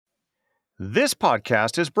This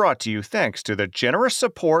podcast is brought to you thanks to the generous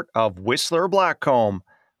support of Whistler Blackcomb,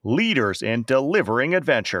 leaders in delivering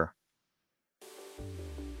adventure.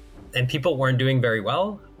 And people weren't doing very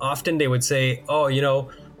well. Often they would say,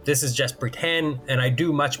 this is just pretend, and I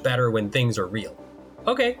do much better when things are real.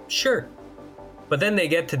 Okay, sure. But then they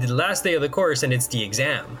get to the last day of the course and it's the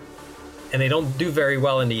exam. And they don't do very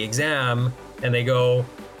well in the exam, and they go,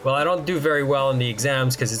 well, I don't do very well in the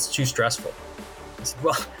exams because it's too stressful. I said,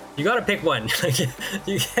 well, you got to pick one.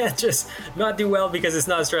 You can't just not do well because it's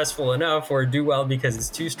not stressful enough, or do well because it's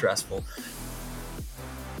too stressful.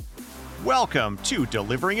 Welcome to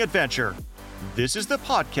Delivering Adventure. This is the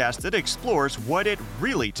podcast that explores what it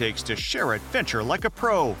really takes to share adventure like a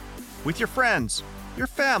pro, with your friends, your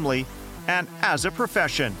family, and as a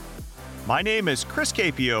profession. My name is Chris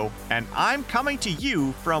Capio, and I'm coming to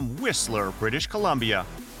you from Whistler, British Columbia.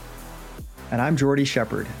 And I'm Jordy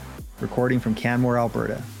Shepard, recording from Canmore,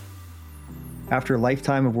 Alberta. After a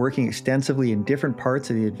lifetime of working extensively in different parts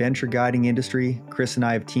of the adventure guiding industry, Chris and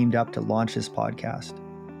I have teamed up to launch this podcast.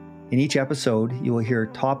 In each episode, you will hear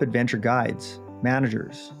top adventure guides,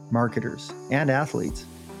 managers, marketers, and athletes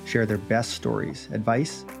share their best stories,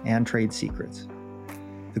 advice, and trade secrets.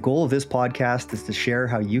 The goal of this podcast is to share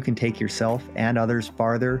how you can take yourself and others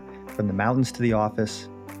farther from the mountains to the office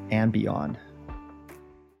and beyond.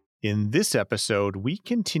 In this episode, we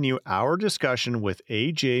continue our discussion with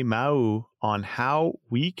Maheu on how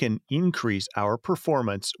we can increase our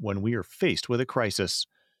performance when we are faced with a crisis.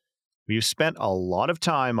 We've spent a lot of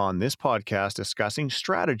time on this podcast discussing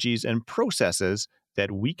strategies and processes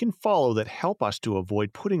that we can follow that help us to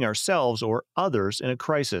avoid putting ourselves or others in a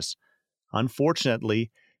crisis.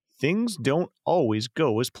 Unfortunately, things don't always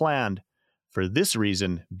go as planned. For this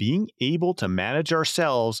reason, being able to manage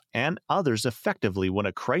ourselves and others effectively when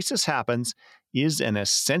a crisis happens is an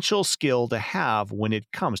essential skill to have when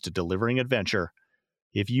it comes to delivering adventure.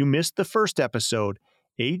 If you missed the first episode,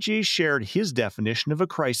 AJ shared his definition of a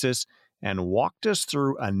crisis and walked us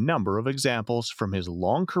through a number of examples from his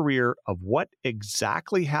long career of what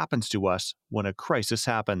exactly happens to us when a crisis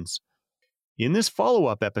happens. In this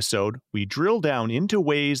follow-up episode, we drill down into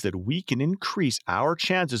ways that we can increase our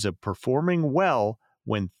chances of performing well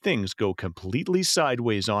when things go completely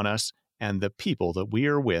sideways on us and the people that we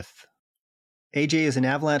are with. AJ is an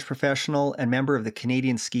avalanche professional and member of the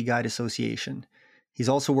Canadian Ski Guide Association. He's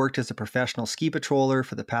also worked as a professional ski patroller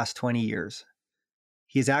for the past 20 years.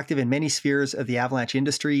 He is active in many spheres of the avalanche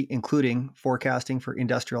industry, including forecasting for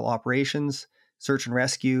industrial operations, search and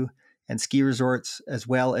rescue, and ski resorts, as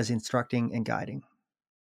well as instructing and guiding.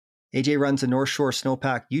 AJ runs a North Shore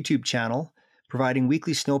Snowpack YouTube channel, providing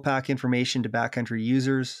weekly snowpack information to backcountry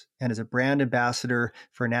users, and is a brand ambassador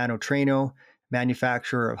for Nano Traino,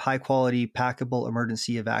 manufacturer of high-quality packable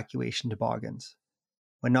emergency evacuation toboggans.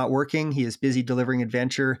 When not working, he is busy delivering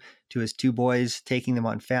adventure to his two boys, taking them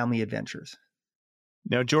on family adventures.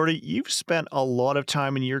 Now, Jordy, you've spent a lot of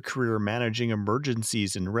time in your career managing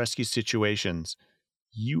emergencies and rescue situations.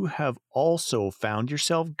 You have also found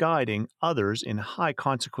yourself guiding others in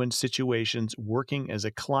high-consequence situations working as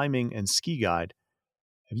a climbing and ski guide.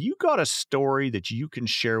 Have you got a story that you can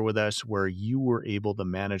share with us where you were able to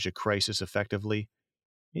manage a crisis effectively?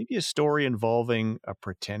 Maybe a story involving a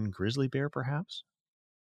pretend grizzly bear, perhaps?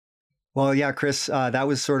 Well, yeah, Chris, that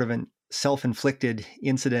was sort of a self-inflicted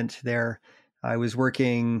incident there. I was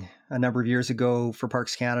working a number of years ago for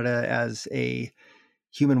Parks Canada as a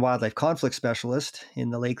human-wildlife conflict specialist in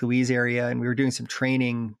the Lake Louise area, and we were doing some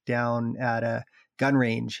training down at a gun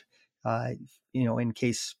range, in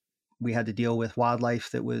case we had to deal with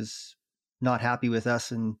wildlife that was not happy with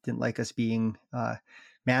us and didn't like us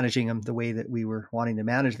managing them the way that we were wanting to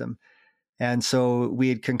manage them. And so we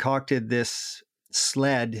had concocted this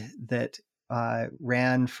sled that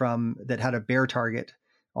that had a bear target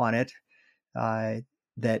on it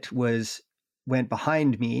that went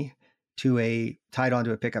behind me tied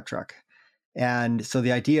onto a pickup truck. And so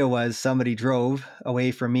the idea was somebody drove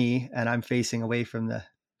away from me and I'm facing away from the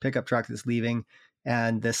pickup truck that's leaving,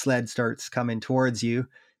 and the sled starts coming towards you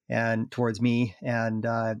and towards me, and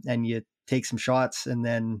you take some shots and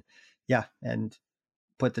then and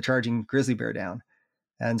put the charging grizzly bear down.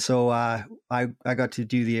 And so I got to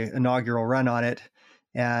do the inaugural run on it.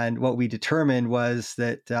 And what we determined was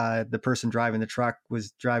that the person driving the truck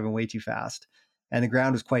was driving way too fast, and the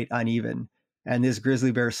ground was quite uneven. And this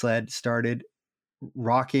grizzly bear sled started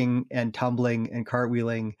rocking and tumbling and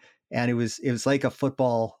cartwheeling, and it was like a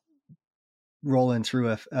football rolling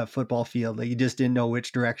through a football field. Like, you just didn't know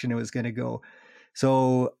which direction it was going to go.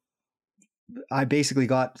 So I basically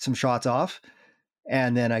got some shots off,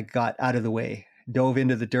 and then I got out of the way. dove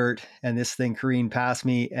into the dirt and this thing careened past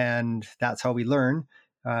me. And that's how we learn.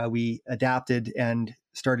 We adapted and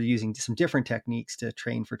started using some different techniques to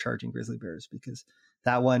train for charging grizzly bears because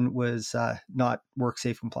that one was not work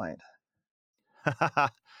safe compliant.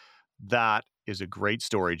 That is a great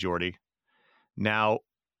story, Jordy. Now,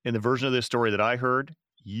 in the version of this story that I heard,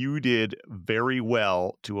 you did very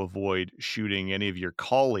well to avoid shooting any of your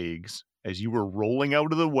colleagues as you were rolling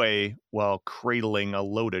out of the way while cradling a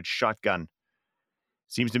loaded shotgun.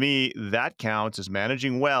 Seems to me that counts as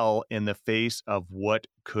managing well in the face of what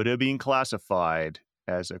could have been classified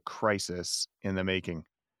as a crisis in the making.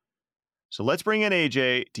 So let's bring in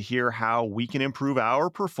AJ to hear how we can improve our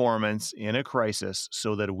performance in a crisis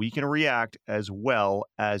so that we can react as well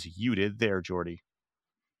as you did there, Jordy.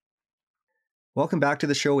 Welcome back to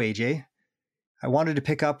the show, AJ. I wanted to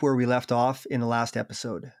pick up where we left off in the last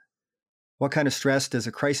episode. What kind of stress does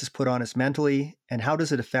a crisis put on us mentally, and how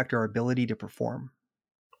does it affect our ability to perform?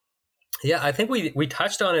 Yeah, I think we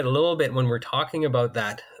touched on it a little bit when we're talking about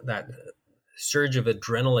that surge of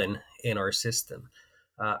adrenaline in our system.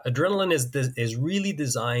 Adrenaline is really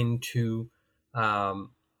designed to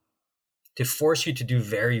force you to do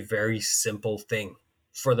very, very simple thing.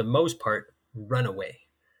 For the most part, run away,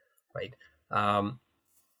 right?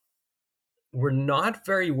 We're not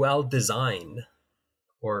very well designed,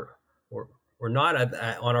 or we're not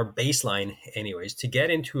on our baseline anyways, to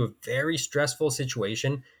get into a very stressful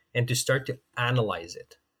situation and to start to analyze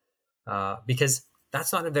it, because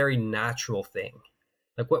that's not a very natural thing.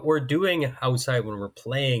 Like what we're doing outside when we're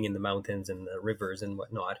playing in the mountains and the rivers and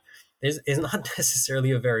whatnot is not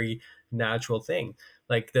necessarily a very natural thing.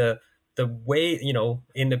 Like the way,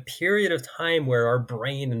 in the period of time where our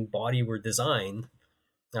brain and body were designed,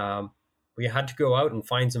 we had to go out and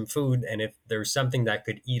find some food. And if there's something that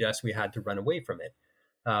could eat us, we had to run away from it.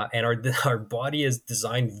 And our body is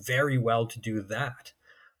designed very well to do that.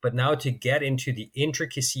 But now to get into the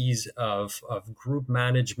intricacies of group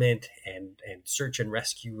management and search and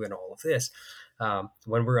rescue and all of this,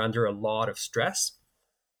 when we're under a lot of stress,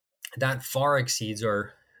 that far exceeds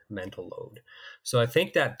our mental load. So I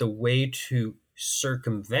think that the way to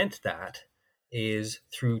circumvent that is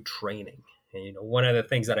through training. And, one of the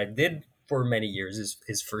things that I did for many years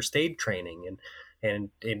is first aid training. And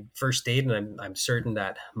in first aid, and I'm certain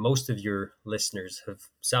that most of your listeners have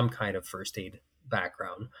some kind of first aid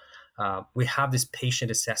background, we have this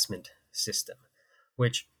patient assessment system,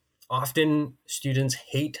 which often students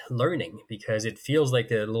hate learning because it feels like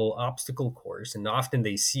a little obstacle course. And often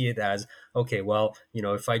they see it as, okay, well,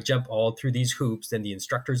 if I jump all through these hoops, then the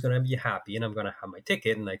instructor is going to be happy and I'm going to have my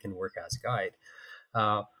ticket and I can work as a guide.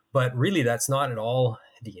 But really, that's not at all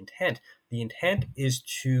the intent. The intent is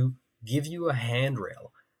to give you a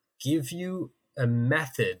handrail, give you a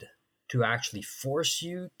method to actually force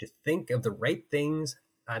you to think of the right things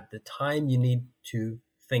at the time you need to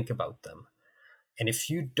think about them. And if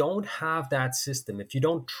you don't have that system, if you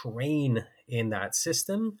don't train in that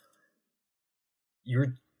system,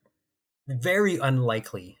 you're very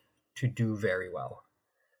unlikely to do very well.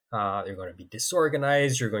 You're going to be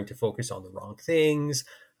disorganized. You're going to focus on the wrong things.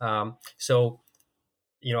 So,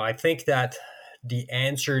 I think that the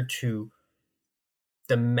answer to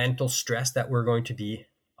the mental stress that we're going to be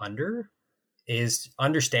under is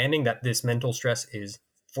understanding that this mental stress is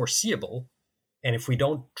foreseeable. And if we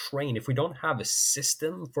don't train, if we don't have a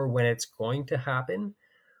system for when it's going to happen,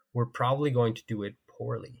 we're probably going to do it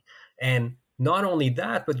poorly. And not only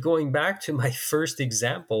that, but going back to my first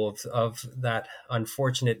example of that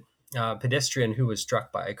unfortunate pedestrian who was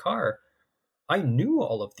struck by a car, I knew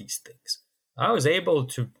all of these things. I was able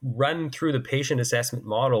to run through the patient assessment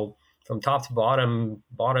model from top to bottom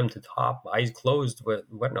to top, eyes closed,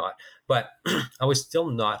 whatnot. But I was still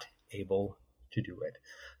not able to do it.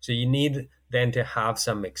 So you need then to have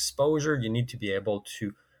some exposure. You need to be able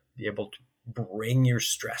to bring your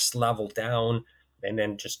stress level down and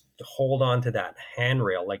then just hold on to that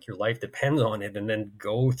handrail like your life depends on it and then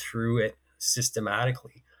go through it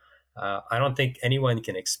systematically. I don't think anyone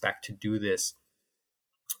can expect to do this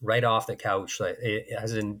right off the couch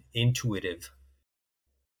as an intuitive.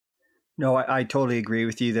 No, I totally agree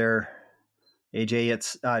with you there, AJ.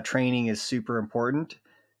 It's training is super important,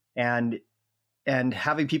 and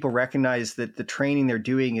having people recognize that the training they're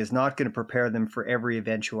doing is not going to prepare them for every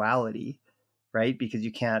eventuality, right? Because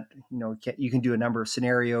you can't, you can do a number of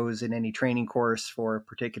scenarios in any training course for a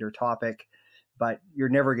particular topic, but you're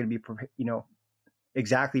never going to be,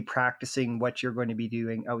 exactly practicing what you're going to be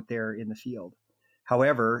doing out there in the field.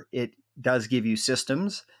 However, it does give you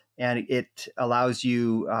systems, and it allows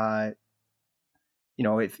you,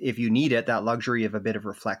 if you need it, that luxury of a bit of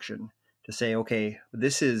reflection to say, okay,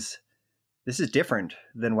 this is this is different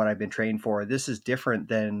than what I've been trained for. This is different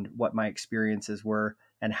than what my experiences were.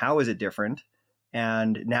 And how is it different?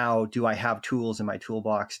 And now, do I have tools in my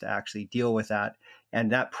toolbox to actually deal with that?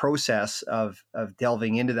 And that process of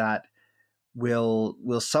delving into that will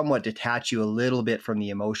somewhat detach you a little bit from the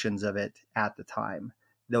emotions of it at the time.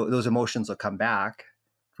 Those emotions will come back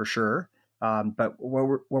for sure. But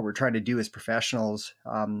what we're trying to do as professionals,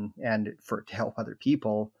 and to help other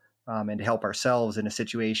people, and to help ourselves in a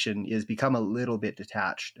situation, is become a little bit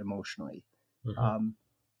detached emotionally.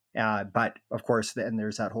 But of course, then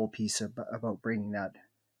there's that whole piece about bringing that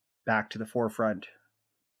back to the forefront,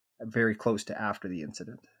 very close to after the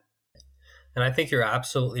incident. And I think you're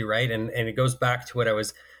absolutely right. And it goes back to what I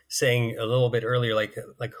was saying a little bit earlier, like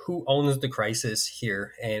who owns the crisis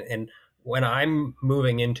here? And when I'm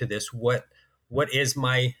moving into this, what is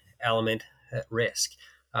my element at risk?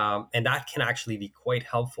 And that can actually be quite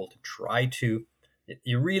helpful to try to,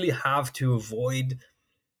 you really have to avoid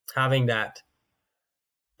having that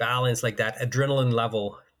balance, like that adrenaline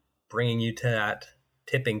level bringing you to that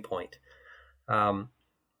tipping point.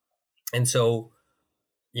 And so,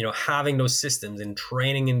 having those systems and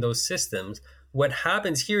training in those systems, what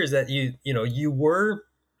happens here is that you were,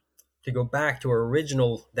 to go back to our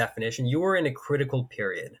original definition, you were in a critical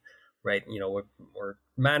period, right? We're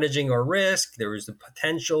managing our risk. There was the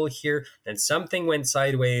potential here, and something went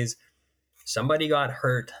sideways. Somebody got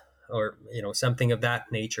hurt, or something of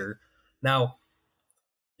that nature. Now,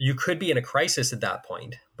 you could be in a crisis at that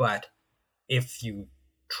point, but if you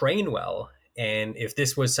train well, and if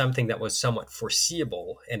this was something that was somewhat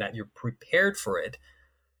foreseeable and that you're prepared for it,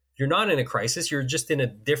 you're not in a crisis. You're just in a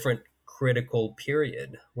different critical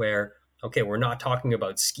period where, okay, we're not talking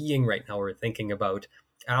about skiing right now. We're thinking about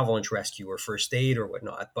avalanche rescue or first aid or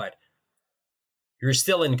whatnot, but you're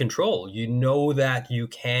still in control. You know that you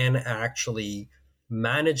can actually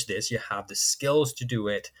manage this. You have the skills to do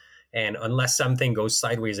it. And unless something goes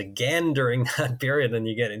sideways again during that period, then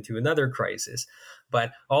you get into another crisis.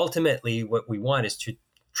 But ultimately, what we want is to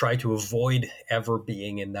try to avoid ever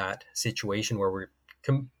being in that situation where we're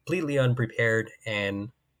completely unprepared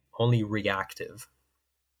and only reactive.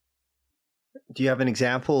 Do you have an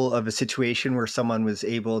example of a situation where someone was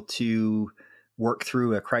able to work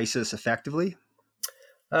through a crisis effectively?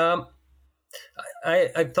 I've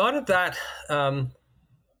thought of that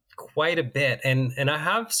quite a bit, and I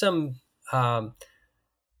have some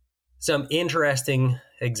interesting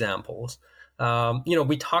examples.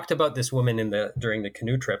 We talked about this woman during the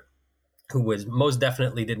canoe trip who was most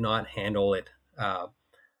definitely did not handle it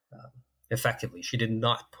effectively. She did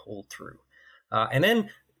not pull through. And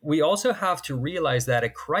then we also have to realize that a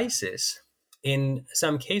crisis, in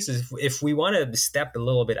some cases, if we want to step a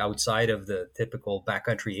little bit outside of the typical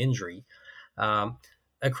backcountry injury,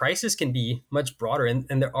 a crisis can be much broader.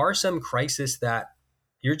 And there are some crises that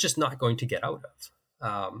you're just not going to get out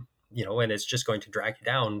of, and it's just going to drag you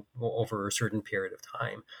down over a certain period of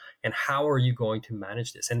time. And how are you going to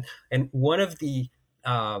manage this? And one of the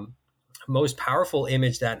most powerful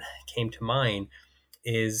image that came to mind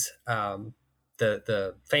is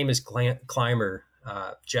the famous climber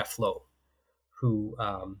Jeff Lowe, who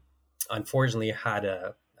unfortunately had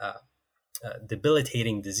a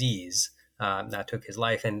debilitating disease that took his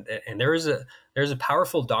life. And there's a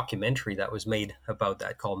powerful documentary that was made about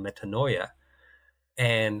that called Metanoia.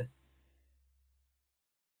 And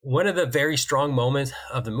one of the very strong moments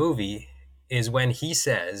of the movie is when he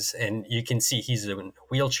says, and you can see he's in a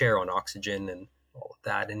wheelchair on oxygen and all of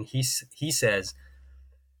that, and he says,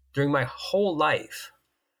 during my whole life,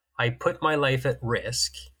 I put my life at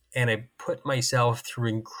risk and I put myself through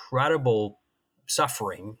incredible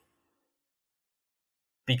suffering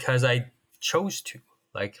because I chose to.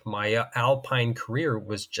 Like, my alpine career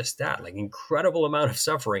was just that, like incredible amount of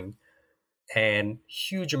suffering and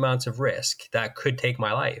huge amounts of risk that could take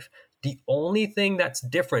my life. The only thing that's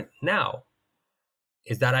different now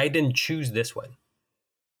is that I didn't choose this one.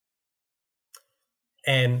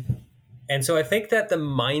 And so I think that the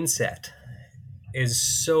mindset is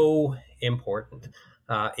so important.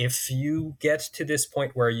 If you get to this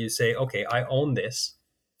point where you say, okay, I own this,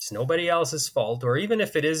 it's nobody else's fault, or even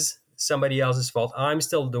if it is somebody else's fault, I'm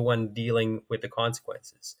still the one dealing with the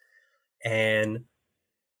consequences. And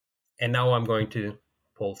now I'm going to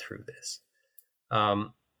pull through this.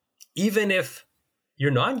 Even if you're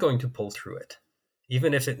not going to pull through it,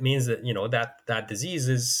 even if it means that, that disease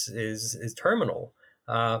is terminal.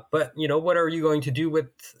 But, what are you going to do with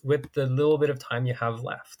the little bit of time you have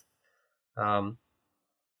left?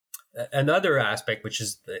 Another aspect, which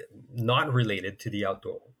is not related to the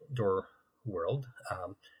outdoor world,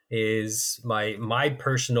 is my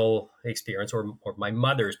personal experience, or my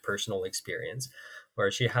mother's personal experience,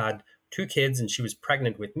 where she had two kids and she was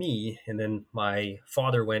pregnant with me, and then my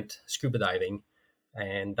father went scuba diving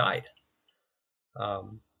and died.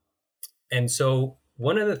 And so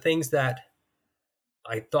one of the things that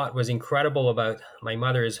I thought was incredible about my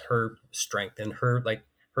mother is her strength and her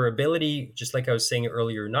ability, just like I was saying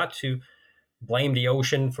earlier, not to blame the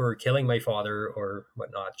ocean for killing my father or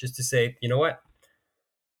whatnot, just to say, you know what,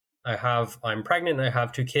 I'm pregnant, I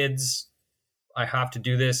have two kids, I have to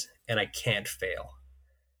do this, and I can't fail.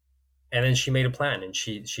 And then she made a plan, and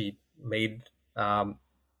she made,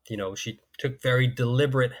 she took very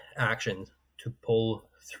deliberate action to pull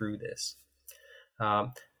through this.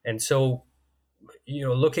 And so,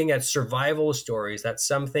 looking at survival stories, that's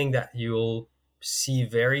something that you'll see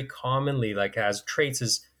very commonly, like as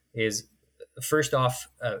traits, is first off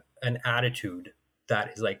an attitude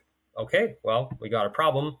that is like, okay, well, we got a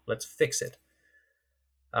problem, let's fix it.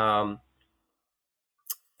 And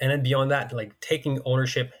then beyond that, like taking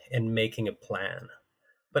ownership and making a plan.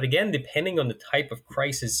 But again, depending on the type of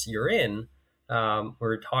crisis you're in,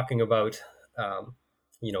 we're talking about,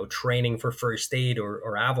 training for first aid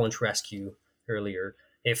or avalanche rescue earlier.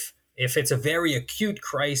 If it's a very acute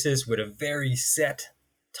crisis with a very set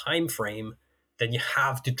time frame, then you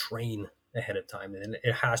have to train ahead of time, and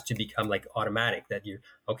it has to become like automatic that you're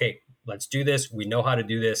okay. Let's do this. We know how to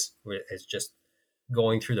do this. It's just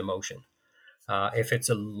going through the motion. If it's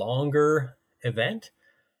a longer event,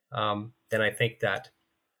 then I think that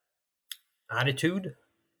attitude,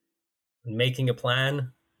 making a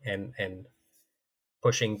plan, and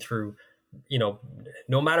pushing through,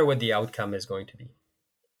 no matter what the outcome is going to be.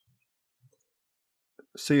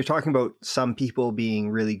 So you're talking about some people being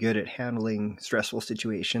really good at handling stressful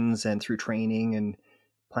situations and through training and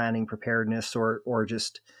planning, preparedness, or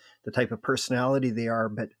just the type of personality they are.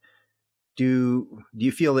 But do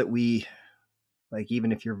you feel that we, like,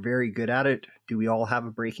 even if you're very good at it, do we all have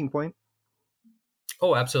a breaking point?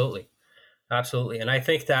 Oh, absolutely. Absolutely. And I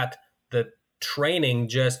think that the training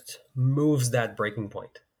just moves that breaking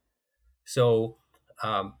point. So,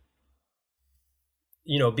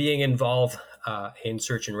 being involved in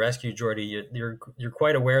search and rescue, Jordy, you're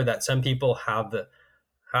quite aware that some people have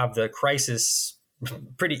the crisis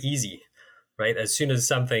pretty easy, right? As soon as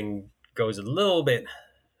something goes a little bit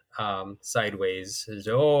sideways, it's,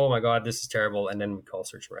 oh my God, this is terrible, and then we call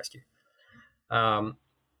search and rescue.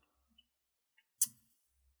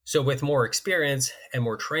 So with more experience and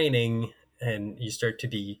more training, and you start to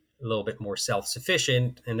be a little bit more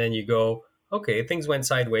self-sufficient, and then you go, okay, things went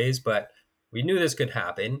sideways, but we knew this could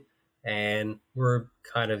happen, and we're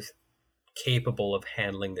kind of capable of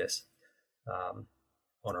handling this on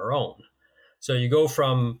our own. So you go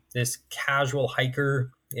from this casual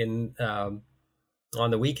hiker on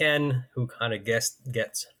the weekend who kind of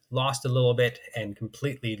gets lost a little bit and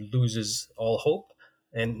completely loses all hope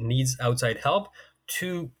and needs outside help,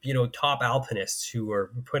 to top alpinists who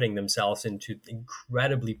are putting themselves into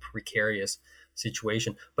incredibly precarious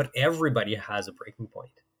situation. But everybody has a breaking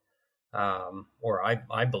point. Or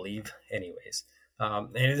I believe anyways.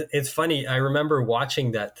 And it's funny, I remember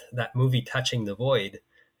watching that movie Touching the Void,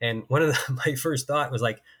 and one of my first thought was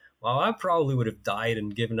like, well, I probably would have died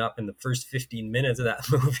and given up in the first 15 minutes of that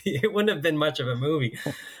movie. It wouldn't have been much of a movie.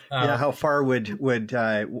 Yeah, how far would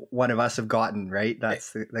one of us have gotten, right?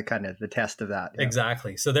 That's the kind of the test of that. Yeah.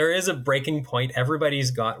 Exactly. So there is a breaking point.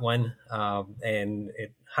 Everybody's got one, and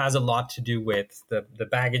it has a lot to do with the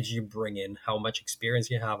baggage you bring in, how much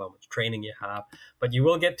experience you have, how much training you have. But you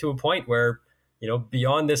will get to a point where,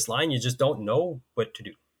 beyond this line, you just don't know what to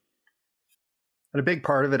do. And a big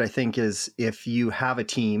part of it, I think, is if you have a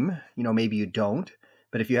team, maybe you don't,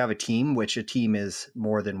 but if you have a team, which a team is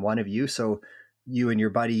more than one of you, so you and your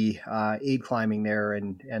buddy aid climbing there,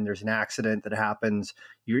 and there's an accident that happens,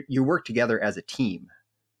 you work together as a team,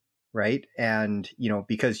 right? And,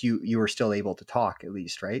 because you were still able to talk at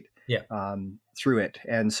least, right? Yeah. Through it.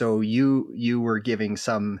 And so you were giving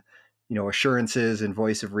some, assurances and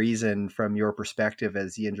voice of reason from your perspective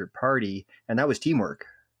as the injured party, and that was teamwork.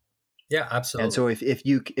 Yeah, absolutely. And so if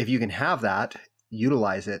you can have that,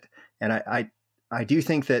 utilize it. And I do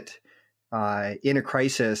think that in a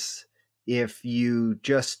crisis, if you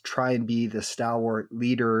just try and be the stalwart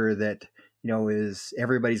leader that is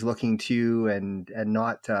everybody's looking to, and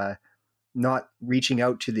not reaching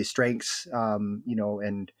out to the strengths, and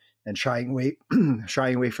shying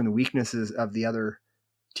away from the weaknesses of the other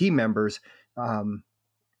team members,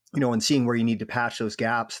 and seeing where you need to patch those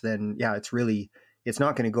gaps, then yeah, it's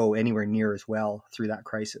not going to go anywhere near as well through that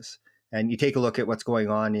crisis. And you take a look at what's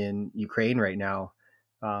going on in Ukraine right now.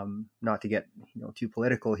 not to get too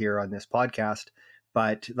political here on this podcast,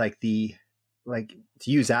 but to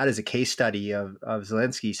use that as a case study of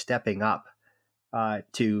Zelensky stepping up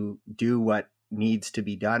to do what needs to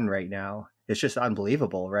be done right now. It's just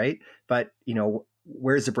unbelievable, right? But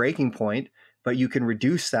where's the breaking point? But you can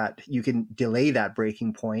reduce that, you can delay that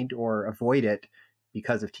breaking point or avoid it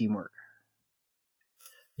because of teamwork.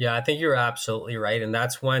 Yeah, I think you're absolutely right, and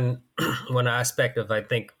that's one aspect of, I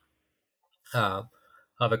think, of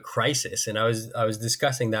a crisis. And I was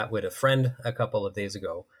discussing that with a friend a couple of days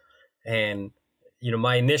ago, and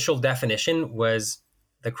my initial definition was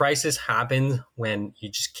the crisis happens when you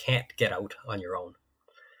just can't get out on your own.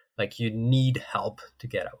 Like, you need help to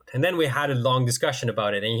get out. And then we had a long discussion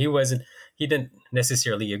about it, and he didn't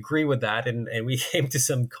necessarily agree with that, and we came to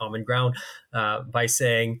some common ground by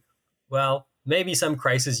saying, well, maybe some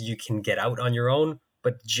crises you can get out on your own,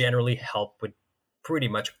 but generally help would pretty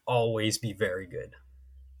much always be very good.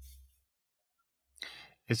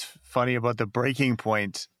 It's funny about the breaking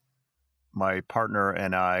point. My partner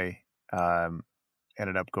and I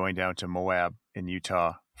ended up going down to Moab in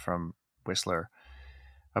Utah from Whistler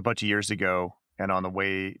a bunch of years ago. And on the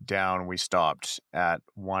way down, we stopped at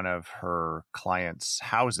one of her clients'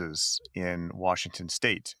 houses in Washington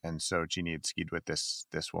State. And so Jeannie had skied with this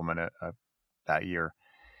woman that year.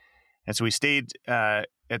 And so we stayed at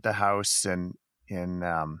the house in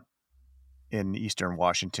eastern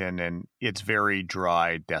Washington, and it's very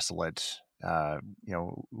dry, desolate,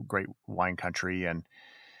 great wine country, and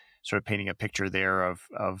sort of painting a picture there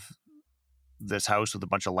of this house with a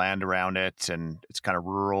bunch of land around it, and it's kind of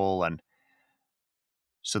rural. And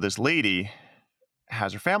so this lady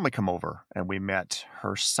has her family come over, and we met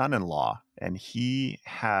her son-in-law, and he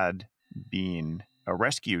had been a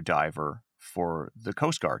rescue diver for the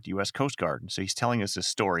Coast Guard, U.S. Coast Guard. And so he's telling us this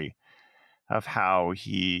story of how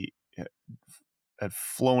he had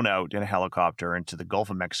flown out in a helicopter into the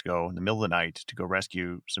Gulf of Mexico in the middle of the night to go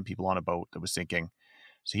rescue some people on a boat that was sinking.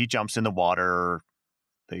 So he jumps in the water,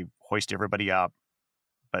 they hoist everybody up,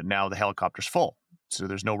 but now the helicopter's full, so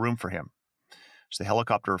there's no room for him. So the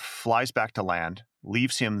helicopter flies back to land,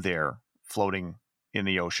 leaves him there floating in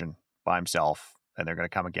the ocean by himself, and they're going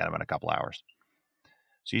to come and get him in a couple hours.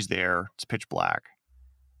 So he's there, it's pitch black,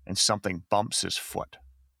 and something bumps his foot.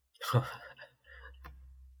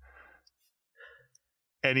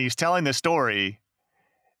 And he's telling the story,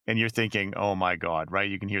 and you're thinking, "Oh my God!" Right?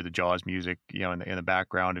 You can hear the Jaws music, in the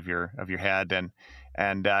background of your head,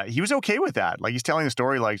 and he was okay with that. Like, he's telling the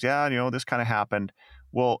story, like, "Yeah, this kind of happened."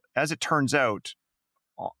 Well, as it turns out,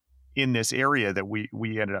 in this area that we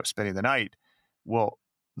ended up spending the night, well,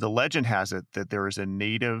 the legend has it that there is a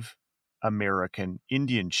Native American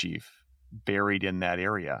Indian chief buried in that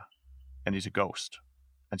area, and he's a ghost.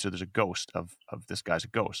 And so there's a ghost of this guy's a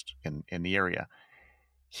ghost in the area.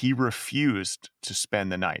 He refused to spend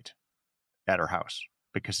the night at her house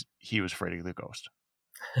because he was afraid of the ghost.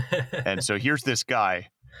 And so here's this guy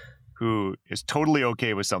who is totally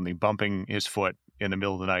okay with something bumping his foot in the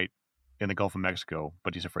middle of the night in the Gulf of Mexico,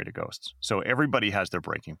 but he's afraid of ghosts. So everybody has their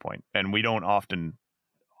breaking point, and we don't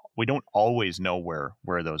always know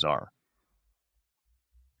where those are.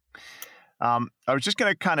 I was just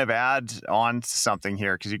going to kind of add on to something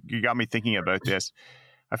here, because you got me thinking about this.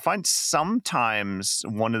 I find sometimes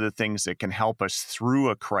one of the things that can help us through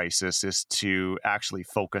a crisis is to actually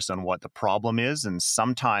focus on what the problem is. And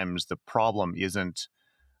sometimes the problem isn't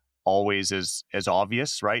always as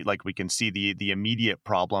obvious, right? Like, we can see the immediate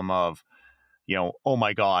problem of, oh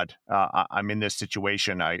my God, I'm in this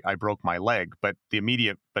situation. I broke my leg. But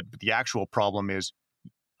the actual problem is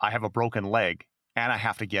I have a broken leg and I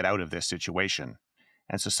have to get out of this situation.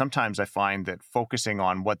 And so sometimes I find that focusing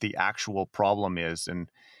on what the actual problem is and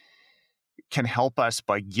can help us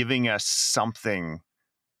by giving us something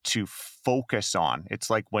to focus on. It's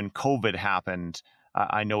like when COVID happened,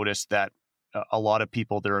 I noticed that a lot of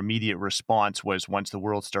people, their immediate response was, once the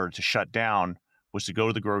world started to shut down, was to go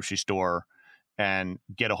to the grocery store and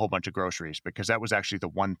get a whole bunch of groceries, because that was actually the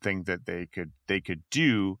one thing that they could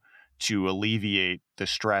do to alleviate the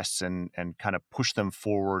stress and kind of push them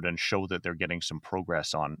forward and show that they're getting some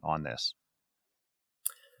progress on this.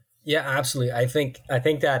 Yeah, absolutely. I think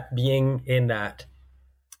that being in that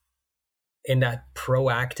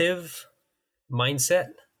proactive mindset,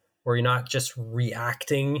 where you're not just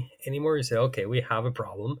reacting anymore, you say, okay, we have a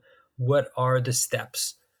problem. What are the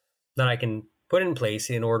steps that I can put in place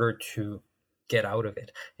in order to get out of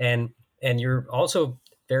it? And you're also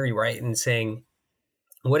very right in saying,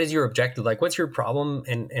 what is your objective? Like, what's your problem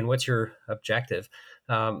and what's your objective?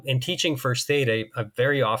 In teaching first aid, I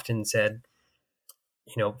very often said,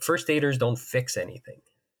 first aiders don't fix anything.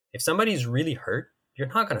 If somebody's really hurt, you're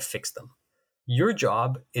not going to fix them. Your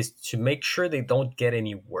job is to make sure they don't get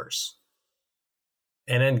any worse,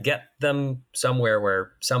 and then get them somewhere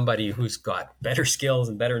where somebody who's got better skills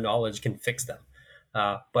and better knowledge can fix them.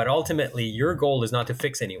 But ultimately, your goal is not to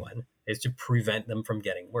fix anyone, is to prevent them from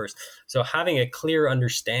getting worse. So having a clear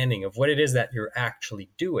understanding of what it is that you're actually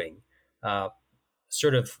doing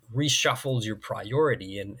sort of reshuffles your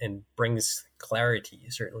priority and brings clarity,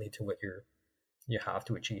 certainly, to what you have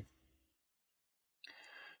to achieve.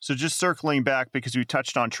 So just circling back, because we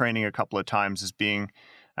touched on training a couple of times as being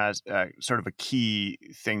as sort of a key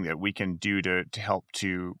thing that we can do to help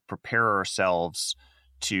to prepare ourselves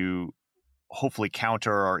to hopefully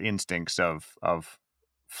counter our instincts of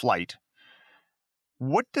flight.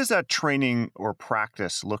 What does that training or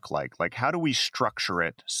practice look like? Like, how do we structure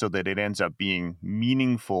it so that it ends up being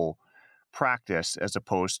meaningful practice as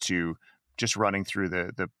opposed to just running through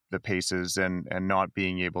the paces and not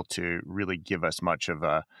being able to really give us much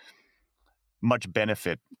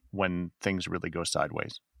benefit when things really go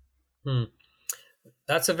sideways?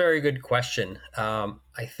 That's a very good question.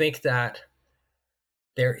 I think that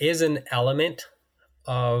there is an element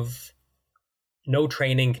of no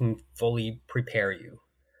training can fully prepare you.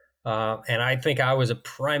 And I think I was a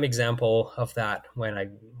prime example of that when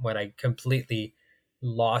I completely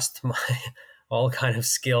lost my all kind of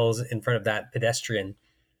skills in front of that pedestrian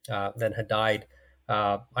that had died.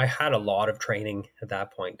 I had a lot of training at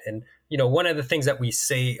that point. And, one of the things that we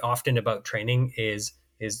say often about training is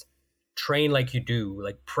train like you do,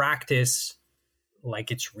 like practice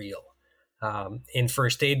like it's real. In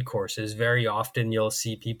first aid courses, very often you'll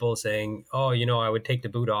see people saying, oh, I would take the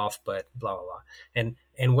boot off, but blah, blah, blah.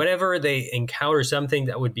 And whenever they encounter something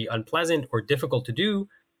that would be unpleasant or difficult to do,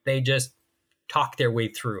 they just talk their way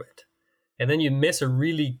through it. And then you miss a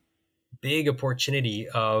really big opportunity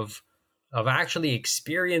of actually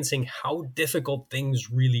experiencing how difficult things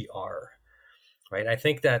really are, right? I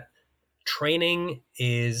think that training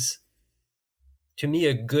is, to me,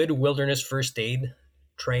 a good wilderness first aid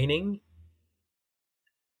training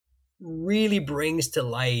really brings to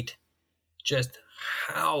light just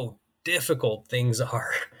how difficult things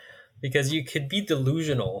are, because you could be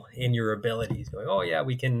delusional in your abilities, going, oh yeah,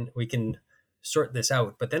 we can sort this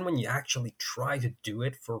out. But then when you actually try to do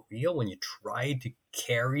it for real, when you try to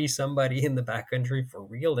carry somebody in the backcountry for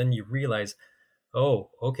real, then you realize, oh,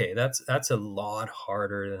 okay, that's a lot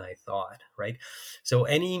harder than I thought, right? So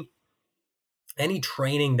any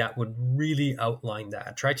training that would really outline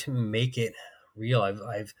that, try to make it real.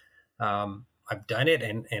 I've done it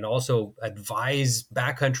and also advise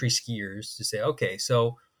backcountry skiers to say, okay,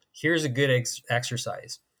 so here's a good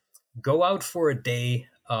exercise. Go out for a day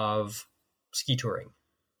of ski touring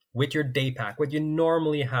with your day pack, what you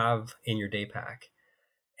normally have in your day pack,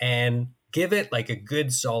 and give it like a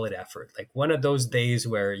good solid effort. Like one of those days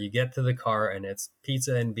where you get to the car and it's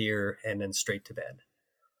pizza and beer and then straight to bed.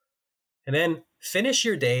 And then finish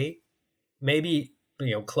your day, maybe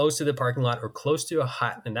close to the parking lot or close to a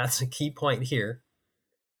hut. And that's a key point here.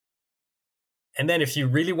 And then if you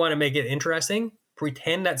really want to make it interesting,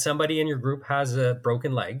 pretend that somebody in your group has a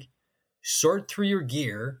broken leg, sort through your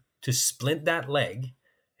gear to splint that leg.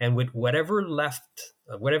 And with whatever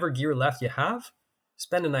gear left you have,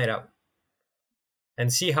 spend a night out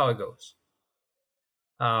and see how it goes.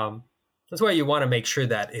 That's why you want to make sure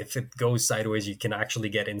that if it goes sideways, you can actually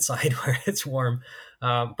get inside where it's warm.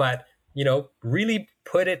 But really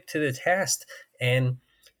put it to the test. And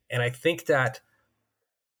I think that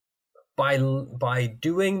by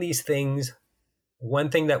doing these things, one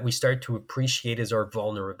thing that we start to appreciate is our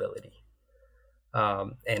vulnerability.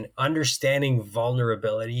 And understanding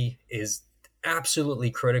vulnerability is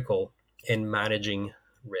absolutely critical in managing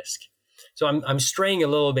risk. So I'm straying a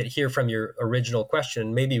little bit here from your original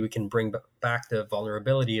question. Maybe we can bring back the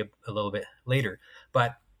vulnerability a little bit later.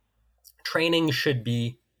 But training should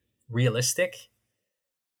be realistic,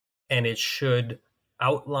 and it should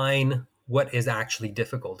outline what is actually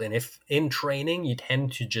difficult. And if in training you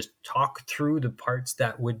tend to just talk through the parts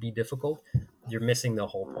that would be difficult, you're missing the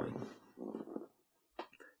whole point.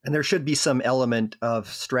 And there should be some element of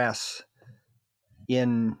stress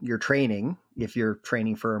in your training if you're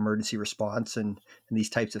training for emergency response and these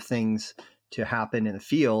types of things to happen in the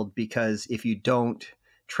field, because if you don't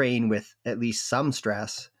train with at least some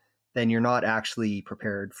stress, then you're not actually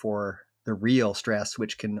prepared for the real stress,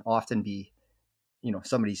 which can often be,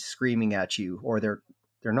 somebody's screaming at you, or they're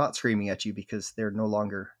not screaming at you because they're no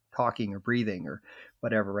longer talking or breathing or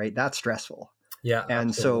whatever, right? That's stressful. Yeah. And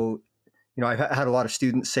absolutely. so, I've had a lot of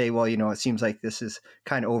students say, well, it seems like this is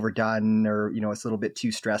kind of overdone, or, it's a little bit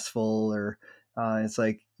too stressful, or it's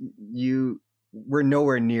like you we're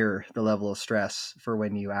nowhere near the level of stress for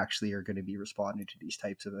when you actually are going to be responding to these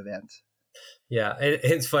types of events. Yeah,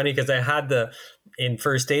 it's funny because I had in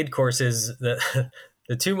first aid courses, the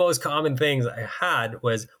two most common things I had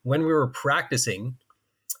was when we were practicing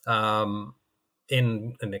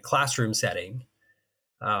in a classroom setting,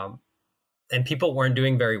 and people weren't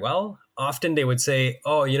doing very well. Often they would say,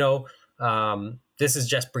 "Oh, this is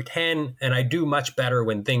just pretend, and I do much better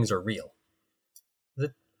when things are real."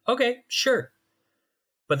 Okay, sure.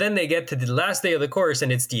 But then they get to the last day of the course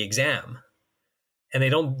and it's the exam. And they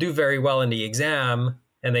don't do very well in the exam.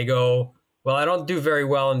 And they go, "Well, I don't do very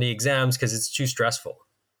well in the exams because it's too stressful."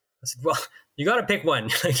 I said, "Well, you got to pick one.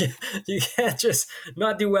 You can't just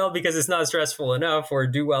not do well because it's not stressful enough or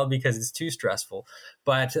do well because it's too stressful."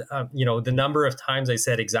 But, the number of times I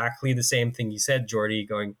said exactly the same thing you said, Jordy,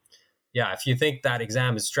 going, yeah, if you think that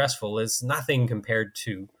exam is stressful, it's nothing compared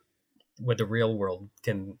to what the real world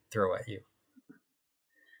can throw at you.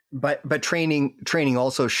 But training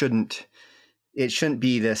also shouldn't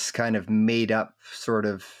be this kind of made up sort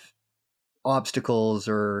of obstacles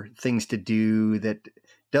or things to do that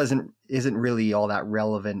isn't really all that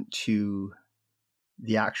relevant to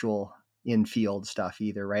the actual in-field stuff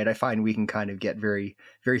either, right? I find we can kind of get very,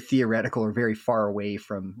 very theoretical or very far away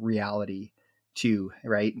from reality too,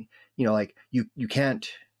 right? Like you can't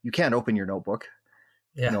open your notebook,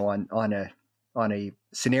 Yeah. on a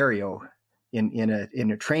scenario in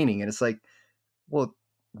a training, and it's like, well,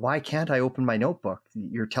 why can't I open my notebook?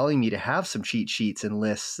 You're telling me to have some cheat sheets and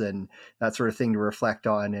lists and that sort of thing to reflect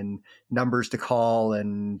on and numbers to call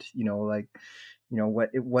and,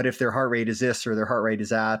 what if their heart rate is this or their heart rate is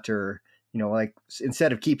that, or, like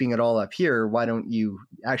instead of keeping it all up here, why don't you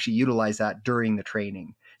actually utilize that during the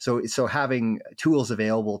training? So having tools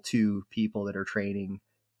available to people that are training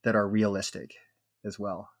that are realistic as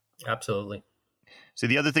well. Absolutely. So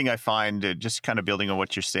the other thing I find, just kind of building on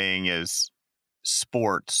what you're saying, is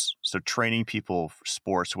sports. So training people for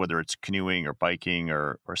sports, whether it's canoeing or biking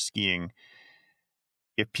or skiing,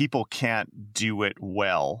 if people can't do it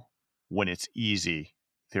well when it's easy,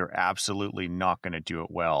 they're absolutely not going to do it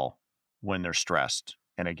well when they're stressed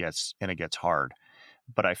and it gets hard.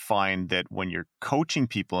 But I find that when you're coaching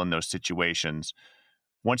people in those situations,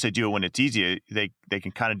 once they do it when it's easy, they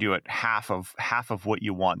can kind of do it half of what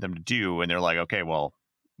you want them to do, and they're like, okay, well,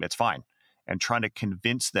 it's fine. And trying to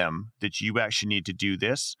convince them that you actually need to do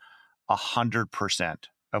this 100%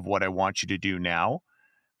 of what I want you to do now,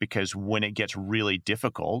 because when it gets really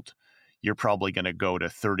difficult, you're probably going to go to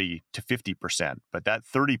 30 to 50%. But that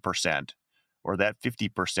 30% or that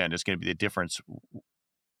 50% is going to be the difference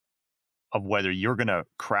of whether you're going to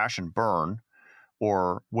crash and burn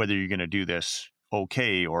or whether you're going to do this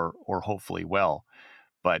okay or hopefully well.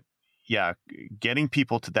 But yeah, getting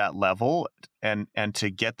people to that level and to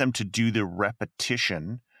get them to do the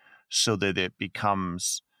repetition so that it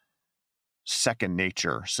becomes second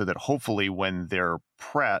nature, so that hopefully when they're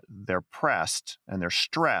pressed and they're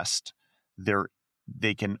stressed,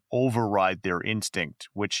 they can override their instinct,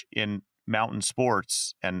 which in mountain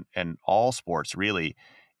sports and all sports really,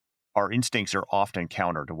 our instincts are often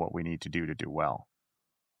counter to what we need to do well.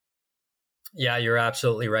 Yeah, you're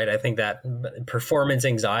absolutely right. I think that performance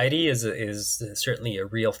anxiety is certainly a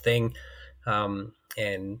real thing,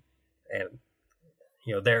 and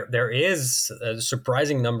there is a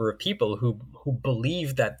surprising number of people who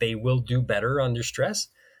believe that they will do better under stress,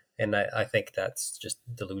 and I think that's just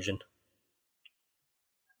delusion.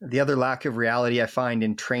 The other lack of reality I find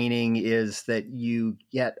in training is that you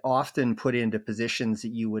get often put into positions that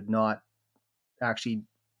you would not actually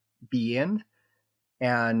be in,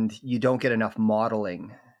 and you don't get enough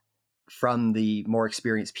modeling from the more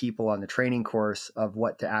experienced people on the training course of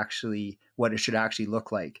what it should actually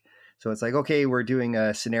look like. So it's like, okay, we're doing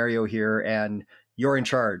a scenario here and you're in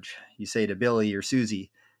charge. You say to Billy or Susie,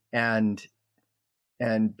 and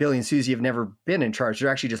Billy and Susie have never been in charge. They're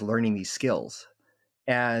actually just learning these skills.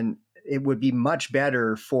 And it would be much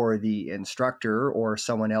better for the instructor or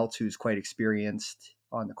someone else who's quite experienced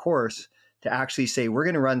on the course to actually say, we're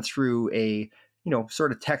going to run through a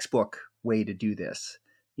sort of textbook way to do this,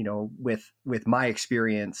 with my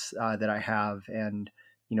experience that I have, and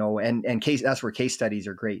that's where case studies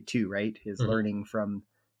are great too, right? Is mm-hmm. learning from,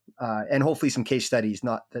 and hopefully some case studies,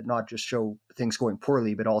 not just show things going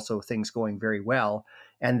poorly, but also things going very well.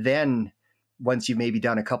 And then once you've maybe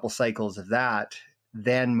done a couple cycles of that,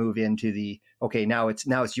 then move into okay, now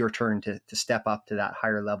it's your turn to step up to that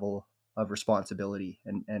higher level of responsibility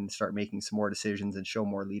and start making some more decisions and show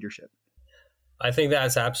more leadership. I think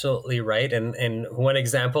that's absolutely right. And one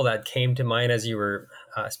example that came to mind as you were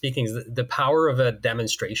speaking is the power of a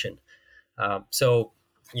demonstration. So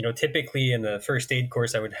typically in the first aid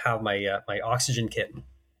course, I would have my my oxygen kit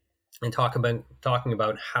and talking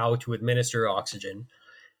about how to administer oxygen.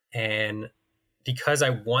 And because I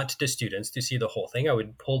want the students to see the whole thing, I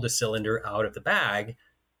would pull the cylinder out of the bag.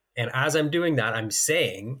 And as I'm doing that, I'm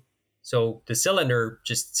saying, so the cylinder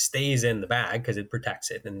just stays in the bag because it protects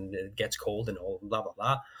it and it gets cold and all blah, blah,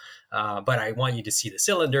 blah. But I want you to see the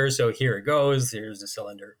cylinder. So here it goes. Here's the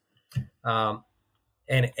cylinder.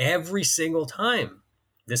 And every single time,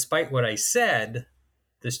 despite what I said,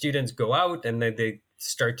 the students go out and they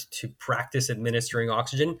start to practice administering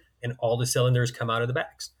oxygen, and all the cylinders come out of the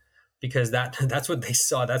bags because that's what they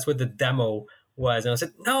saw. That's what the demo was. And I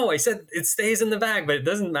said, no, I said it stays in the bag, but it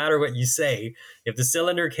doesn't matter what you say. If the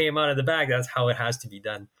cylinder came out of the bag, that's how it has to be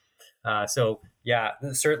done. So yeah,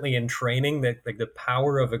 certainly in training, like the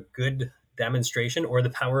power of a good demonstration or the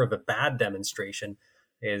power of a bad demonstration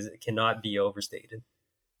cannot be overstated.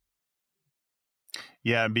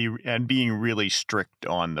 Yeah, and being really strict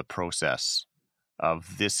on the process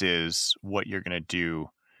of this is what you're going to do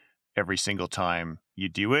every single time you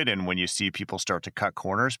do it. And when you see people start to cut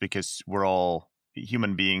corners, because we're all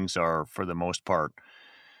human beings are, for the most part,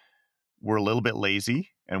 we're a little bit lazy,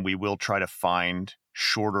 and we will try to find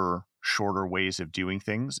shorter ways of doing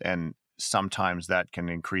things. And sometimes that can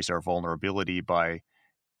increase our vulnerability by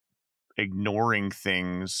ignoring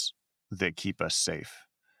things that keep us safe.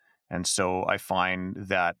 And so I find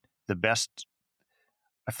that the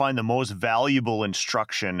most valuable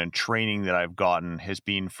instruction and training that I've gotten has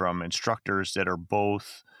been from instructors that are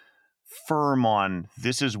both firm on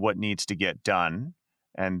this is what needs to get done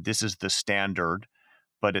and this is the standard,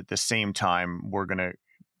 but at the same time, we're going to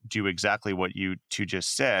do exactly what you two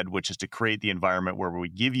just said, which is to create the environment where we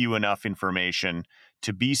give you enough information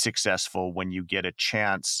to be successful when you get a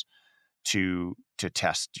chance to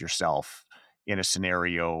test yourself in a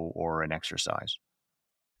scenario or an exercise.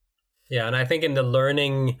 Yeah, and I think in the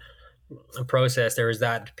learning process, there is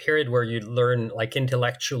that period where you learn, like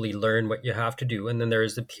intellectually learn what you have to do, and then there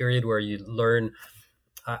is the period where you learn,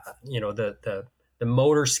 the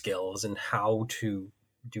motor skills and how to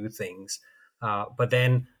do things. But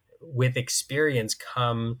then with experience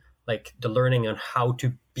come like the learning on how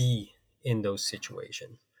to be in those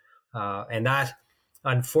situations, and that,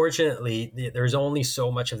 unfortunately, there's only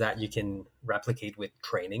so much of that you can replicate with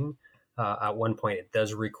training. At one point, it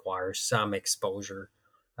does require some exposure.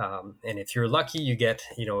 And if you're lucky, you get,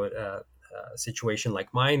 a situation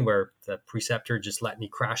like mine where the preceptor just let me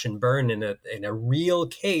crash and burn in a real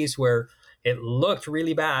case where it looked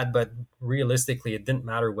really bad, but realistically, it didn't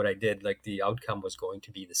matter what I did. Like the outcome was going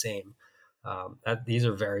to be the same. These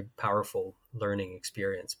are very powerful learning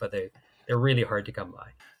experience, but they're really hard to come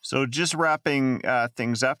by. So just wrapping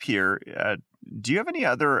things up here, do you have any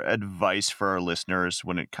other advice for our listeners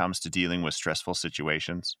when it comes to dealing with stressful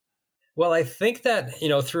situations? Well, I think that,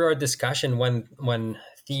 through our discussion, one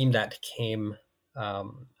theme that came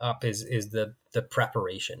up is the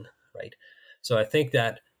preparation, right? So I think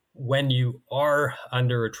that when you are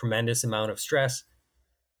under a tremendous amount of stress,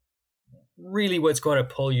 really what's going to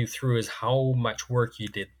pull you through is how much work you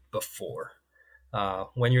did before.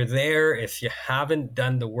 When you're there, if you haven't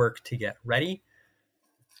done the work to get ready,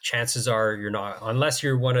 chances are you're not, unless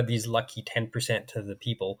you're one of these lucky 10% of the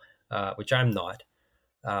people, which I'm not.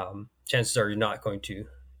 Chances are you're not going to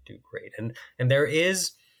do great. And there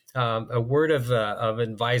is a word of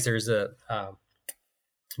advisors, a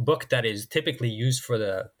book that is typically used for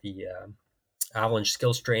the Avalanche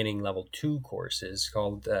Skills Training Level 2 courses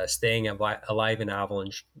called Staying Alive in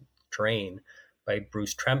Avalanche Terrain by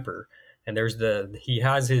Bruce Tremper. And he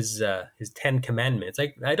has his 10 commandments.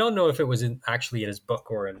 I don't know if it was actually in his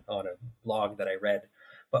book or on a blog that I read,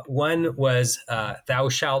 but one was thou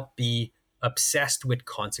shalt be obsessed with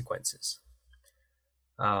consequences.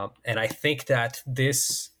 And I think that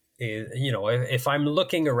this is, if I'm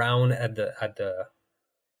looking around at the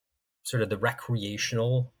sort of the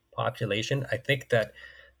recreational population, I think that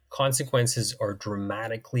consequences are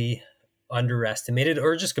dramatically underestimated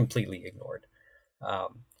or just completely ignored.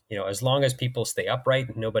 As long as people stay upright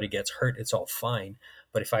and nobody gets hurt, it's all fine.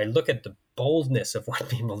 But if I look at the boldness of what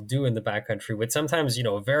people do in the backcountry with sometimes,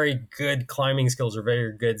 very good climbing skills or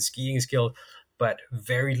very good skiing skills, but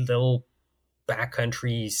very little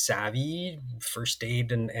backcountry savvy, first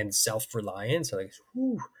aid and self-reliance, like,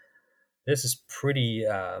 whew, this is pretty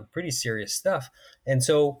serious stuff. And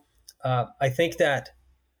so I think that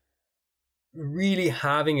really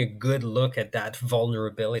having a good look at that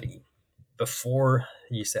vulnerability before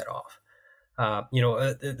you set off.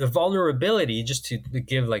 The vulnerability, just to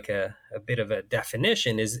give like a bit of a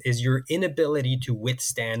definition, is your inability to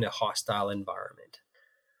withstand a hostile environment,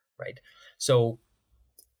 right? So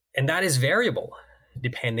And that is variable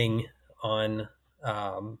depending on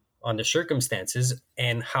the circumstances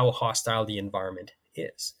and how hostile the environment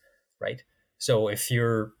is, right? So if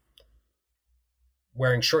you're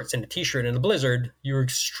wearing shorts and a t-shirt in a blizzard, you're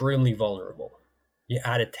extremely vulnerable. You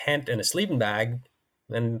add a tent and a sleeping bag,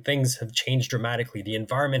 and things have changed dramatically. The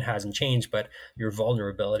environment hasn't changed, but your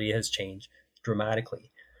vulnerability has changed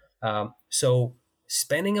dramatically. So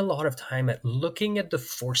spending a lot of time at looking at the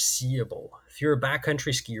foreseeable. If you're a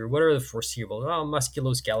backcountry skier, what are the foreseeable? Well,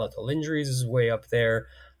 musculoskeletal injuries is way up there.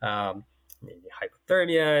 Maybe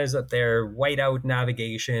hypothermia is up there. Whiteout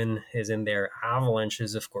navigation is in there.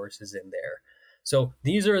 Avalanches, of course, is in there. So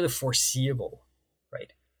these are the foreseeable,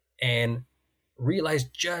 right? And realize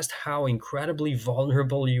just how incredibly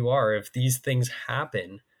vulnerable you are if these things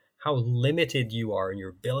happen, how limited you are in your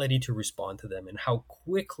ability to respond to them, and how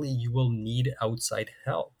quickly you will need outside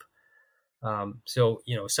help. So,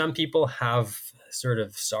 some people have sort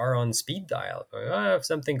of SAR on speed dial. If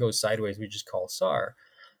something goes sideways, we just call SAR.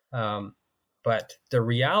 But the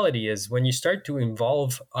reality is when you start to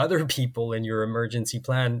involve other people in your emergency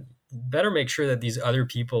plan, better make sure that these other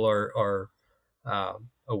people are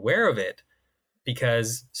aware of it,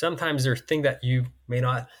 because sometimes there's things that you may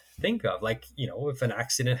not think of, like, if an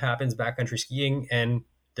accident happens backcountry skiing and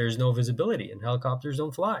there's no visibility and helicopters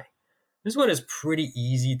don't fly. This one is pretty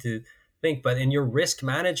easy to think, but in your risk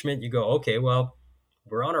management, you go, okay, well,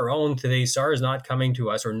 we're on our own today. SAR is not coming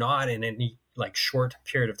to us, or not in any short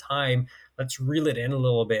period of time. Let's reel it in a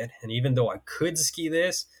little bit. And even though I could ski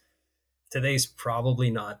this, today's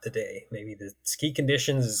probably not the day. Maybe the ski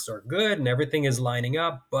conditions are good and everything is lining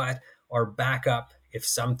up, but our backup, if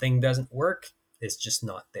something doesn't work, is just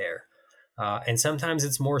not there. And sometimes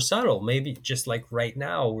it's more subtle. Maybe just like right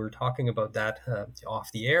now, we're talking about that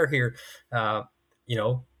off the air here.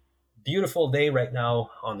 Beautiful day right now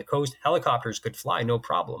on the coast. Helicopters could fly, no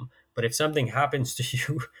problem. But if something happens to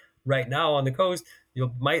you right now on the coast,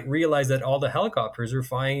 you might realize that all the helicopters are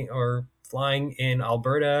flying in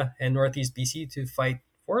Alberta and Northeast BC to fight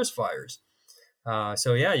forest fires.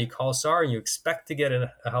 So you call SAR and you expect to get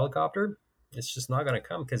a helicopter. It's just not going to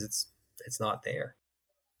come because it's not there.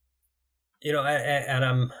 And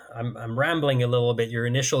I'm rambling a little bit. Your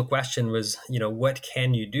initial question was, what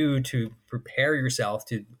can you do to prepare yourself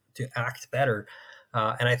to act better?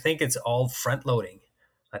 And I think it's all front loading.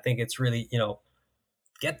 I think it's really,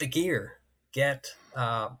 get the gear, get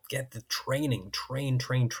the training, train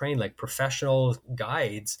like professional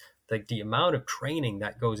guides. Like the amount of training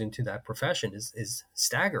that goes into that profession is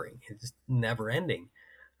staggering. It's never ending.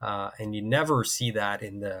 And you never see that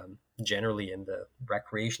generally in the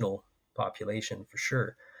recreational population, for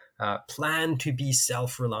sure. Plan to be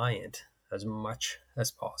self-reliant as much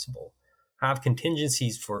as possible. Have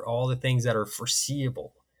contingencies for all the things that are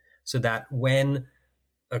foreseeable, so that when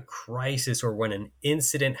a crisis or when an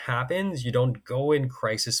incident happens, you don't go in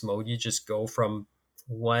crisis mode. You just go from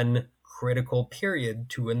one critical period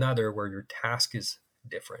to another where your task is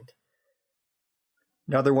different.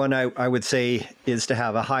 Another one I would say is to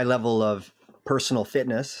have a high level of personal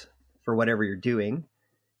fitness for whatever you're doing.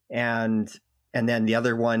 And then the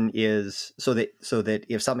other one is so that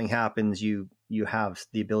if something happens, you have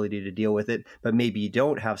the ability to deal with it, but maybe you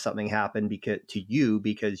don't have something happen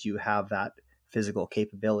because you have that physical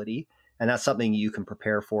capability. And that's something you can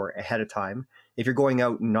prepare for ahead of time. If you're going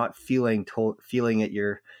out and not feeling it,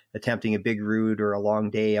 you're attempting a big route or a long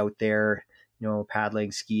day out there,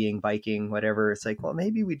 paddling, skiing, biking, whatever. It's like, well,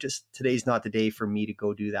 maybe today's not the day for me to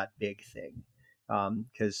go do that big thing,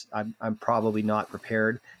 because I'm probably not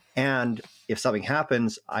prepared. And if something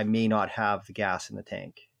happens, I may not have the gas in the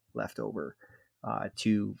tank left over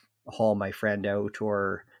to haul my friend out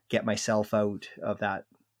or get myself out of that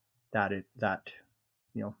bad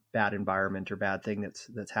environment or bad thing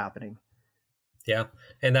that's happening. Yeah.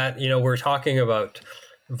 And that, we're talking about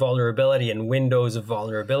vulnerability and windows of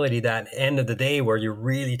vulnerability. That end of the day where you're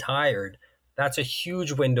really tired, that's a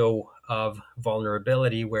huge window of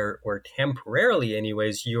vulnerability where temporarily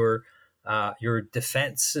anyways, your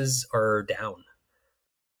defenses are down.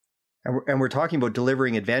 And we're talking about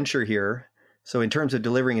delivering adventure here. So in terms of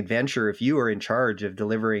delivering adventure, if you are in charge of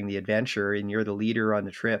delivering the adventure and you're the leader on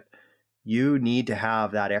the trip, you need to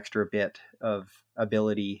have that extra bit of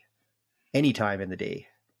ability any time in the day,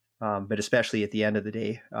 but especially at the end of the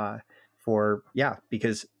day,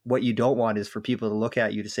 because what you don't want is for people to look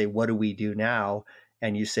at you to say, what do we do now?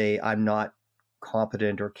 And you say, I'm not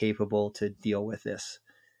competent or capable to deal with this.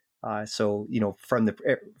 So from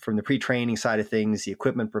the pre-training side of things, the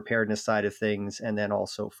equipment preparedness side of things, and then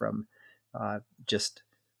also from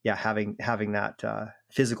having that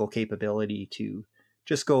physical capability to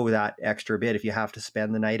just go that extra bit if you have to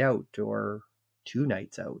spend the night out or 2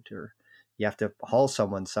 nights out, or you have to haul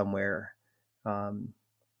someone somewhere.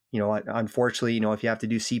 Unfortunately, if you have to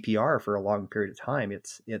do CPR for a long period of time,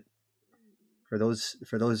 for those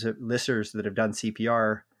listeners that have done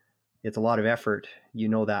CPR, it's a lot of effort,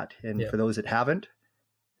 that. And for those that haven't,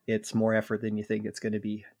 it's more effort than you think it's going to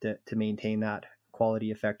be to maintain that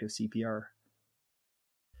quality, effective CPR.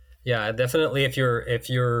 Yeah, definitely. If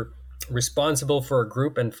you're responsible for a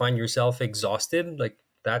group and find yourself exhausted, like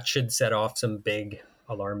that should set off some big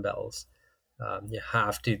alarm bells. You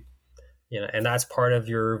have to, and that's part of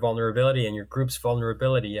your vulnerability and your group's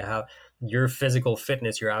vulnerability. You have your physical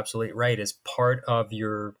fitness. You're absolutely right. Is part of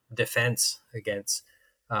your defense against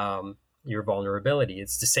your vulnerability.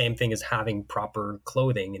 It's the same thing as having proper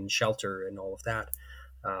clothing and shelter and all of that.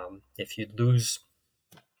 If you lose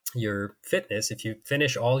your fitness, if you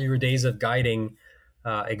finish all your days of guiding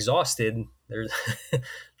exhausted, there's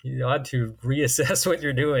you ought to reassess what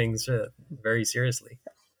you're doing very seriously.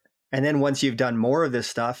 And then once you've done more of this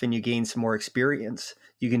stuff and you gain some more experience,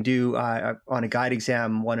 you can do on a guide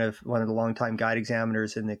exam. One of the longtime guide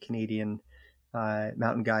examiners in the Canadian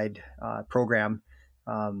mountain guide program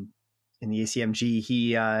in the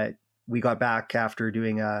ACMG, we got back after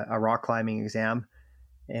doing a rock climbing exam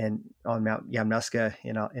and on Mount Yamnuska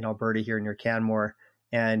in Alberta here near Canmore.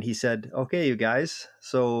 And he said, "Okay, you guys,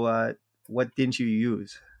 so what didn't you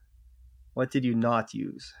use? What did you not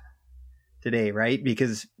use today?" Right?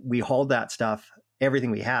 Because we hauled that stuff,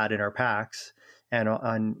 everything we had in our packs and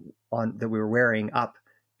on that we were wearing up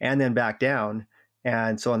and then back down.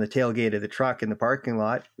 And so on the tailgate of the truck in the parking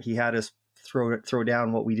lot, he had us throw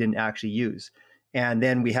down what we didn't actually use. And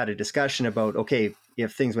then we had a discussion about, okay,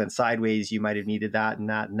 if things went sideways, you might have needed that and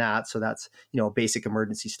that and that. So that's, basic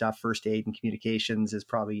emergency stuff. First aid and communications is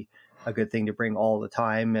probably a good thing to bring all the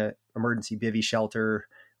time. Emergency bivvy shelter,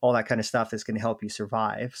 all that kind of stuff that's going to help you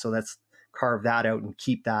survive. So let's carve that out and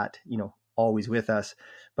keep that, always with us.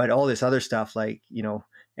 But all this other stuff like,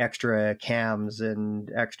 extra cams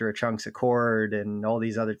and extra chunks of cord and all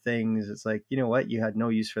these other things, it's like, you know what, you had no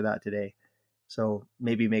use for that today. So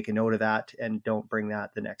maybe make a note of that and don't bring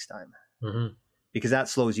that the next time. Mm-hmm. Because that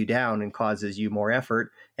slows you down and causes you more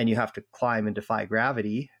effort, and you have to climb and defy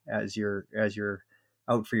gravity as you're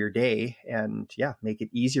out for your day, and make it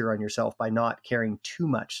easier on yourself by not carrying too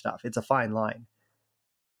much stuff. It's a fine line.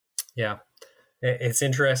 Yeah, it's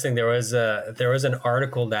interesting. There was an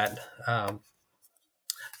article that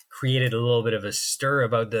created a little bit of a stir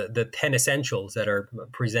about the 10 essentials that are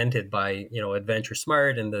presented by Adventure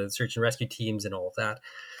Smart and the search and rescue teams and all of that.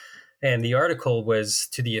 And the article was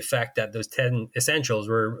to the effect that those 10 essentials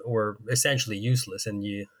were essentially useless and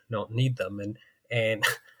you don't need them. And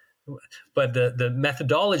but the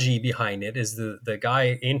methodology behind it is the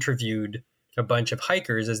guy interviewed a bunch of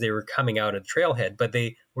hikers as they were coming out of the trailhead, but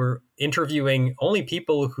they were interviewing only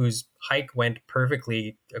people whose hike went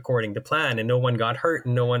perfectly according to plan and no one got hurt.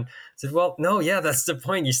 And no one said, well, no, yeah, that's the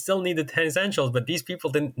point. You still need the 10 essentials, but these people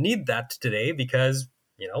didn't need that today because,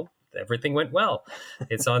 everything went well.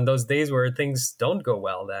 It's on those days where things don't go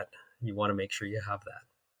well that you want to make sure you have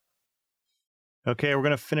that. Okay, we're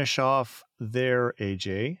going to finish off there,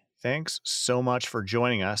 AJ. Thanks so much for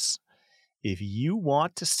joining us. If you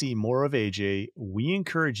want to see more of AJ, we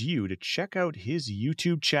encourage you to check out his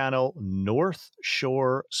YouTube channel, North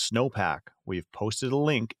Shore Snowpack. We've posted a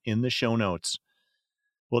link in the show notes.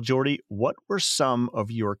 Well, Jordy, what were some of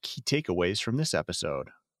your key takeaways from this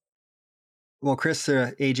episode? Well, Chris,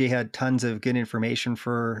 AJ had tons of good information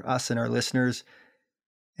for us and our listeners.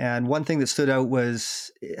 And one thing that stood out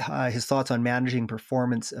was his thoughts on managing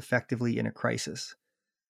performance effectively in a crisis.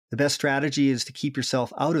 The best strategy is to keep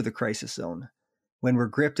yourself out of the crisis zone. When we're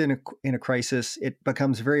gripped in a crisis, it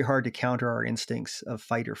becomes very hard to counter our instincts of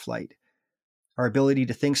fight or flight. Our ability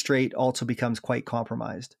to think straight also becomes quite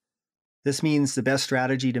compromised. This means the best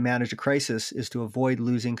strategy to manage a crisis is to avoid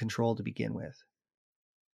losing control to begin with.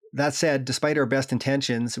 That said, despite our best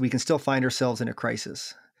intentions, we can still find ourselves in a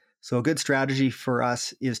crisis. So a good strategy for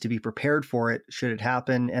us is to be prepared for it should it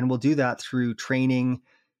happen. And we'll do that through training,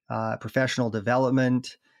 professional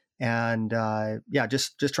development, and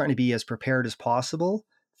just trying to be as prepared as possible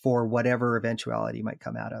for whatever eventuality might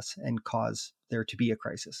come at us and cause there to be a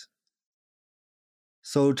crisis.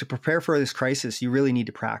 So to prepare for this crisis, you really need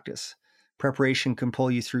to practice. Preparation can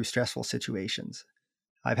pull you through stressful situations.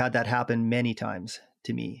 I've had that happen many times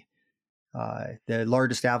to me. The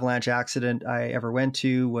largest avalanche accident I ever went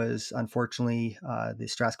to was unfortunately the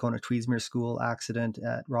Strathcona-Tweedsmuir School accident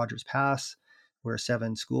at Rogers Pass, where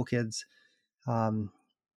seven school kids died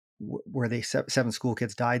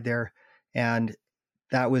there. And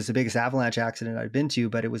that was the biggest avalanche accident I'd been to,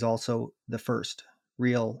 but it was also the first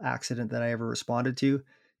real accident that I ever responded to.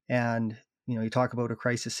 And, you talk about a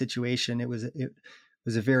crisis situation. It was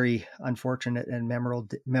a very unfortunate and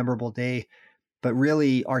memorable day, but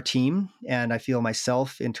really our team, and I feel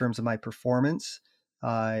myself in terms of my performance,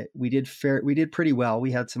 we did pretty well.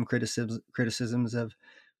 We had some criticisms of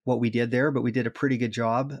what we did there, but we did a pretty good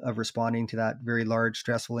job of responding to that very large,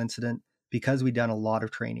 stressful incident because we'd done a lot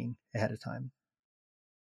of training ahead of time.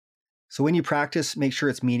 So when you practice, make sure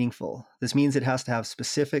it's meaningful. This means it has to have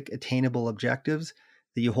specific, attainable objectives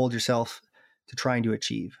that you hold yourself to trying to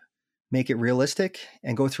achieve. Make it realistic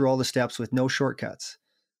and go through all the steps with no shortcuts.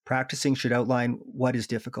 Practicing should outline what is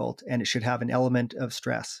difficult, and it should have an element of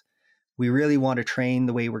stress. We really want to train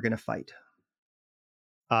the way we're going to fight.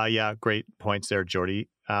 Yeah, great points there, Jordy.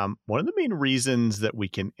 One of the main reasons that we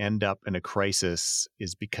can end up in a crisis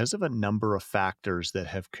is because of a number of factors that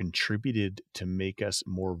have contributed to make us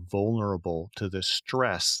more vulnerable to the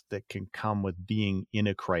stress that can come with being in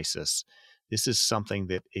a crisis. This is something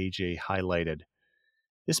that AJ highlighted.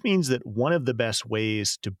 This means that one of the best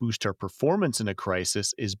ways to boost our performance in a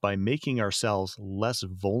crisis is by making ourselves less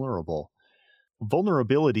vulnerable.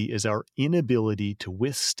 Vulnerability is our inability to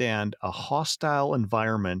withstand a hostile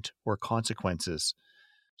environment or consequences.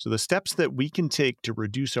 So the steps that we can take to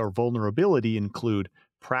reduce our vulnerability include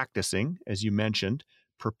practicing, as you mentioned,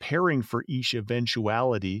 preparing for each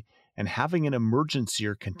eventuality, and having an emergency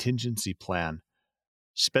or contingency plan.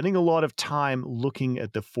 Spending a lot of time looking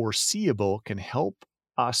at the foreseeable can help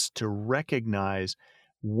us to recognize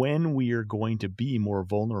when we are going to be more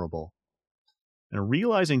vulnerable. And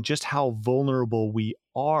realizing just how vulnerable we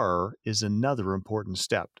are is another important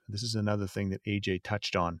step. This is another thing that AJ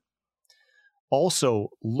touched on. Also,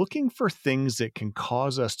 looking for things that can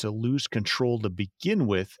cause us to lose control to begin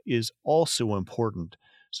with is also important.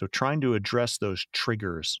 So trying to address those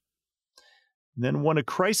triggers. Then when a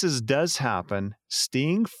crisis does happen,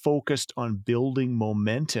 staying focused on building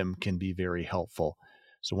momentum can be very helpful.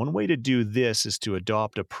 So one way to do this is to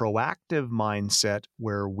adopt a proactive mindset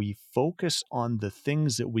where we focus on the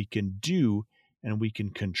things that we can do and we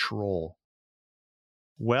can control.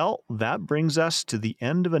 Well, that brings us to the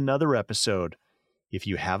end of another episode. If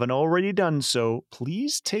you haven't already done so,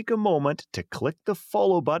 please take a moment to click the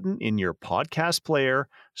follow button in your podcast player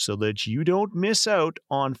so that you don't miss out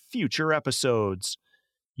on future episodes.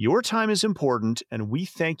 Your time is important, and we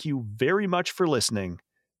thank you very much for listening.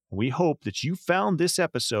 We hope that you found this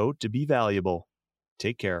episode to be valuable.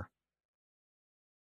 Take care.